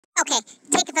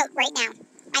a vote right now.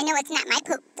 I know it's not my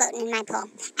poop floating in my pool.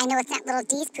 I know it's not little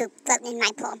D's poop floating in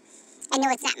my pool. I know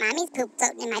it's not Mommy's poop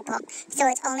floating in my pool. So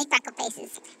it's only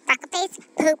Freckleface's. Freckleface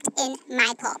pooped in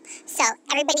my pool. So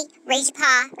everybody, raise your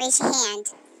paw, raise your hand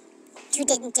who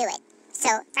didn't do it. So,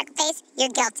 Freckleface,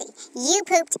 you're guilty. You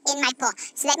pooped in my pool.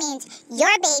 So that means you're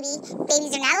a baby.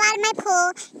 Babies are not allowed in my pool.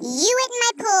 You went in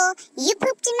my pool. You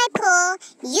pooped in my pool.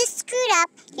 You screwed up.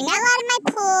 You're not allowed in my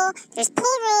pool. There's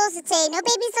pool rules that say no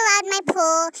babies allowed in my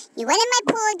pool. You went in my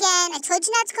pool again. I told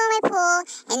you not to go in my pool.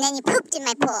 And then you pooped in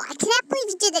my pool. I cannot believe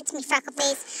you did that to me,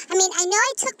 Freckleface. I mean, I know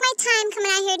I took my time coming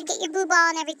out here to get your boo ball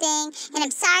and everything. And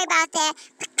I'm sorry about that.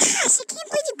 But gosh, I can't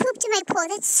believe you pooped in my pool.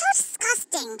 That's so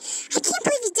disgusting. I can't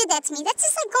believe you did that to me. That's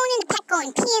just like going into Petco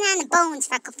and peeing on the bones,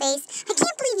 Freckleface. I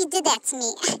can't believe you did that to me.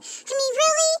 I mean,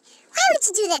 really? Why would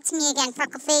you do that to me again,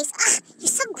 Freckleface? Ugh, you're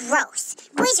so gross.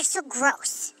 Boys are so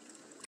gross.